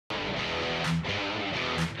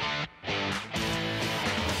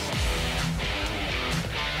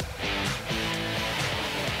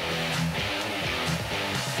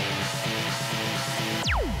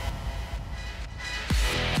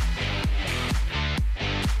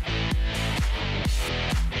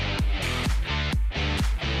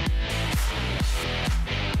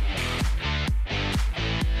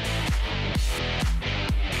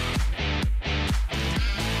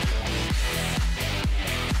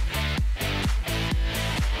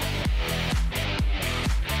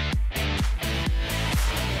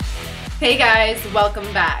Hey guys, welcome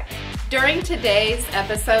back. During today's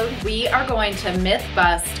episode, we are going to myth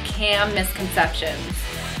bust cam misconceptions.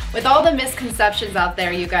 With all the misconceptions out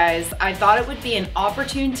there, you guys, I thought it would be an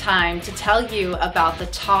opportune time to tell you about the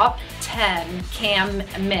top 10 cam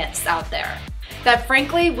myths out there that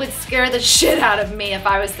frankly would scare the shit out of me if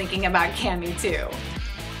I was thinking about camming too.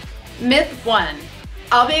 Myth 1,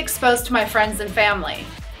 I'll be exposed to my friends and family.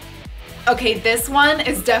 Okay, this one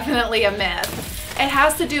is definitely a myth. It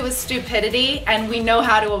has to do with stupidity, and we know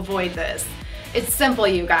how to avoid this. It's simple,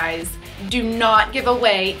 you guys. Do not give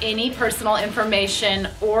away any personal information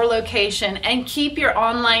or location, and keep your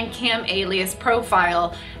online cam alias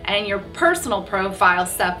profile and your personal profile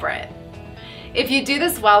separate. If you do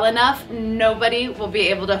this well enough, nobody will be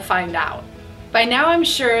able to find out. By now, I'm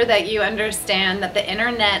sure that you understand that the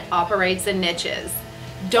internet operates in niches.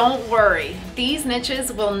 Don't worry, these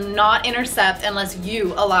niches will not intercept unless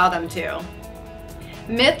you allow them to.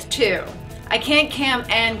 Myth 2, I can't cam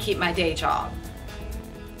and keep my day job.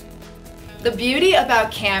 The beauty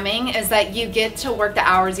about camming is that you get to work the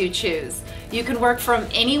hours you choose. You can work from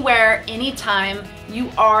anywhere, anytime. You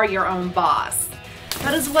are your own boss.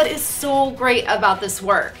 That is what is so great about this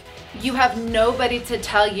work. You have nobody to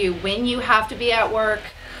tell you when you have to be at work,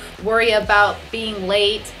 worry about being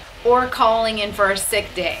late, or calling in for a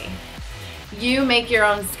sick day. You make your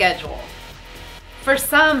own schedule. For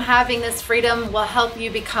some, having this freedom will help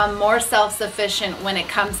you become more self-sufficient when it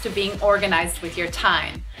comes to being organized with your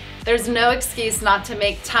time. There's no excuse not to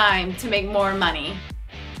make time to make more money.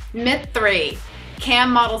 Myth 3,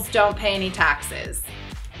 cam models don't pay any taxes.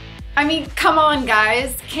 I mean, come on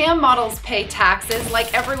guys, cam models pay taxes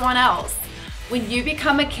like everyone else. When you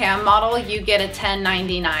become a cam model, you get a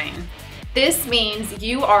 1099. This means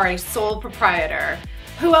you are a sole proprietor.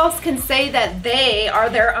 Who else can say that they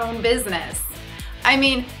are their own business? I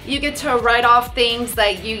mean, you get to write off things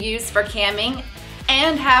that you use for camming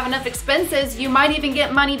and have enough expenses, you might even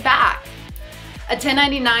get money back. A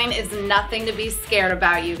 1099 is nothing to be scared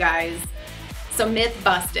about, you guys. So myth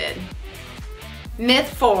busted. Myth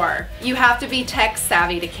 4, you have to be tech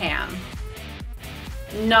savvy to cam.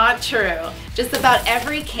 Not true. Just about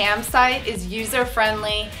every cam site is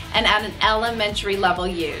user-friendly and at an elementary level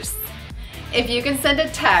use. If you can send a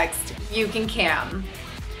text, you can cam.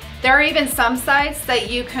 There are even some sites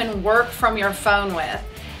that you can work from your phone with.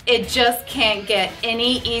 It just can't get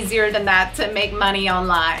any easier than that to make money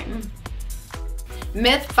online.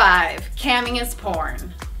 Myth 5, camming is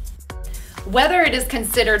porn. Whether it is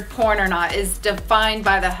considered porn or not is defined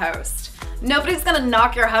by the host. Nobody's gonna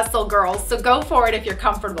knock your hustle, girls, so go for it if you're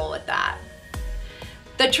comfortable with that.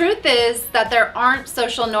 The truth is that there aren't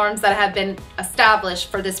social norms that have been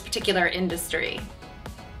established for this particular industry.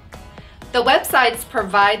 The websites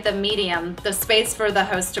provide the medium, the space for the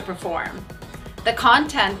host to perform. The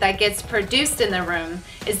content that gets produced in the room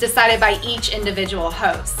is decided by each individual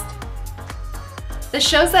host. The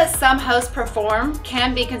shows that some hosts perform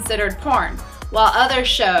can be considered porn, while other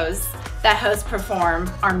shows that hosts perform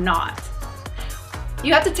are not.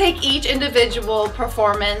 You have to take each individual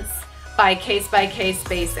performance by case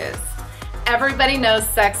basis. Everybody knows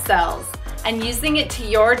sex sells, and using it to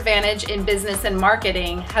your advantage in business and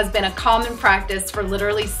marketing has been a common practice for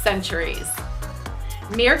literally centuries.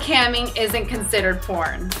 Mere camming isn't considered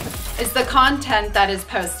porn. It's the content that is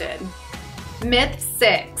posted. Myth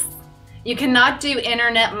 6, you cannot do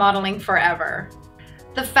internet modeling forever.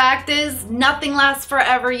 The fact is, nothing lasts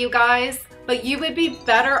forever, you guys, but you would be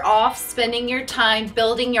better off spending your time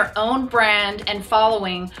building your own brand and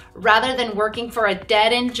following rather than working for a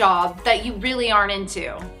dead-end job that you really aren't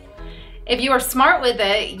into. If you are smart with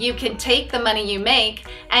it, you can take the money you make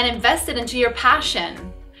and invest it into your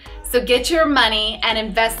passion. So get your money and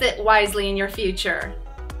invest it wisely in your future.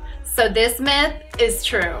 So this myth is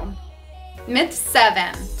true. Myth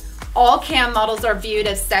 7, all cam models are viewed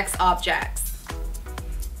as sex objects.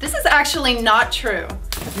 This is actually not true.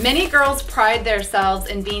 Many girls pride themselves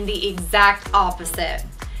in being the exact opposite.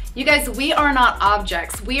 You guys, we are not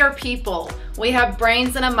objects, we are people. We have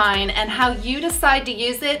brains and a mind, and how you decide to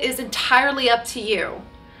use it is entirely up to you.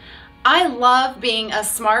 I love being a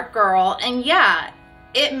smart girl, and yeah,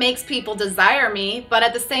 it makes people desire me, but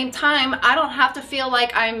at the same time, I don't have to feel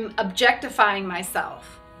like I'm objectifying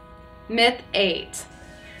myself. Myth 8,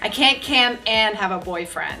 I can't cam and have a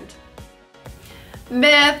boyfriend.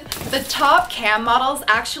 Myth, the top cam models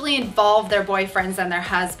actually involve their boyfriends and their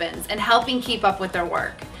husbands in helping keep up with their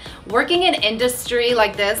work. Working in industry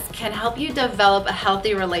like this can help you develop a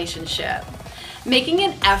healthy relationship. Making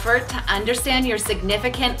an effort to understand your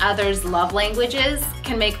significant other's love languages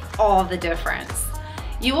can make all the difference.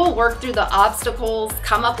 You will work through the obstacles,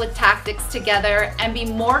 come up with tactics together, and be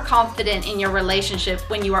more confident in your relationship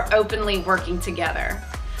when you are openly working together.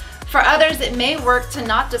 For others, it may work to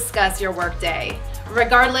not discuss your workday.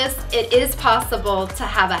 Regardless, it is possible to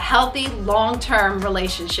have a healthy, long-term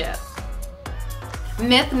relationship.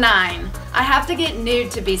 Myth 9, I have to get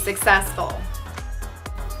nude to be successful.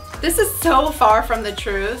 This is so far from the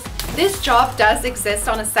truth. This job does exist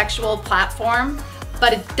on a sexual platform,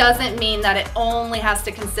 but it doesn't mean that it only has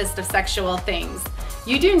to consist of sexual things.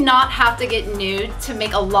 You do not have to get nude to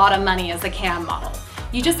make a lot of money as a cam model.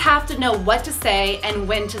 You just have to know what to say and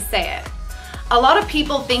when to say it. A lot of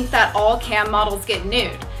people think that all cam models get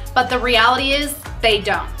nude, but the reality is they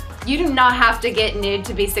don't. You do not have to get nude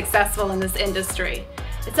to be successful in this industry.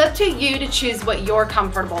 It's up to you to choose what you're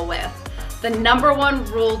comfortable with. The number one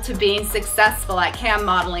rule to being successful at cam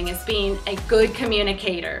modeling is being a good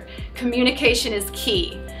communicator. Communication is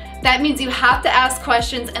key. That means you have to ask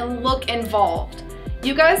questions and look involved.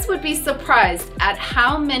 You guys would be surprised at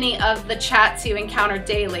how many of the chats you encounter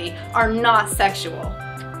daily are not sexual.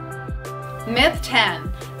 Myth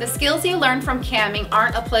 10, the skills you learn from camming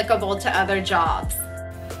aren't applicable to other jobs.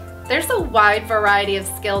 There's a wide variety of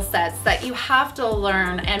skill sets that you have to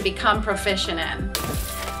learn and become proficient in.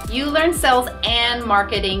 You learn sales and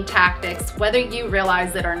marketing tactics whether you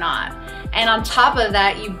realize it or not. And on top of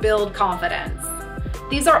that, you build confidence.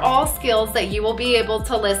 These are all skills that you will be able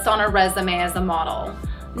to list on a resume as a model.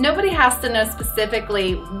 Nobody has to know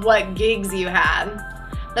specifically what gigs you had.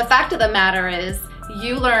 The fact of the matter is,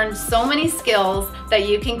 you learn so many skills that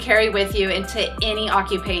you can carry with you into any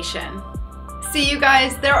occupation. See, you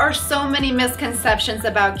guys, there are so many misconceptions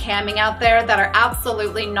about camming out there that are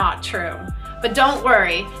absolutely not true. But don't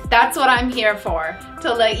worry, that's what I'm here for,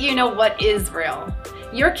 to let you know what is real.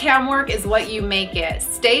 Your cam work is what you make it.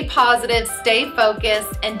 Stay positive, stay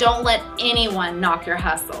focused, and don't let anyone knock your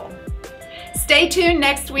hustle. Stay tuned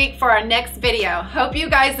next week for our next video. Hope you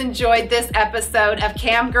guys enjoyed this episode of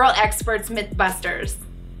CamGirl Expert's Mythbusters.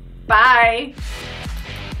 Bye!